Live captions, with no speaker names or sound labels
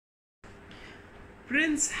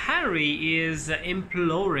Prince Harry is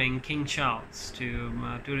imploring King Charles to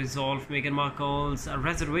resolve Meghan Markle's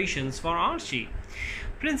reservations for Archie.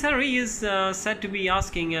 Prince Harry is said to be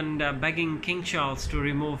asking and begging King Charles to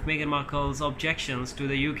remove Meghan Markle's objections to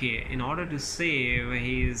the UK in order to save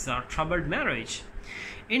his troubled marriage.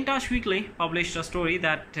 In Touch Weekly published a story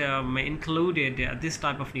that included this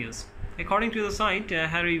type of news. According to the site,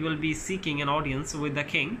 Harry will be seeking an audience with the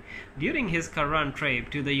King during his current trip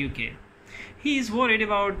to the UK. He is worried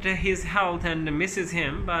about his health and misses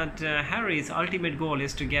him, but Harry's ultimate goal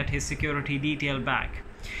is to get his security detail back,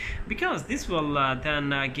 because this will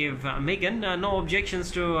then give Meghan no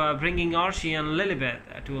objections to bringing Archie and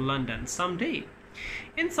Lilibet to London someday.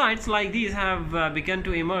 Insights like these have begun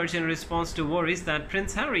to emerge in response to worries that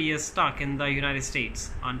Prince Harry is stuck in the United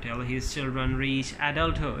States until his children reach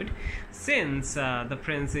adulthood, since the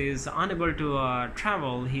prince is unable to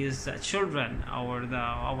travel his children over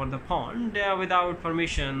the pond without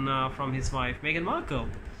permission from his wife Meghan Markle.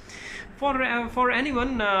 For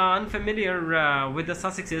anyone unfamiliar with the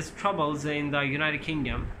Sussexes' troubles in the United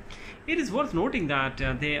Kingdom, it is worth noting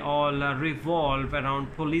that they all revolve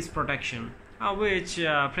around police protection, which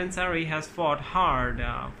Prince Harry has fought hard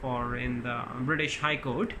for in the British High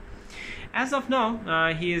Court. As of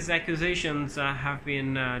now, his accusations have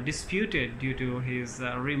been disputed due to his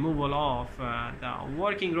removal of the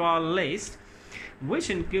working royal list, which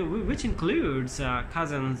includes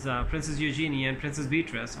cousins Princess Eugenie and Princess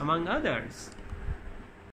Beatrice, among others.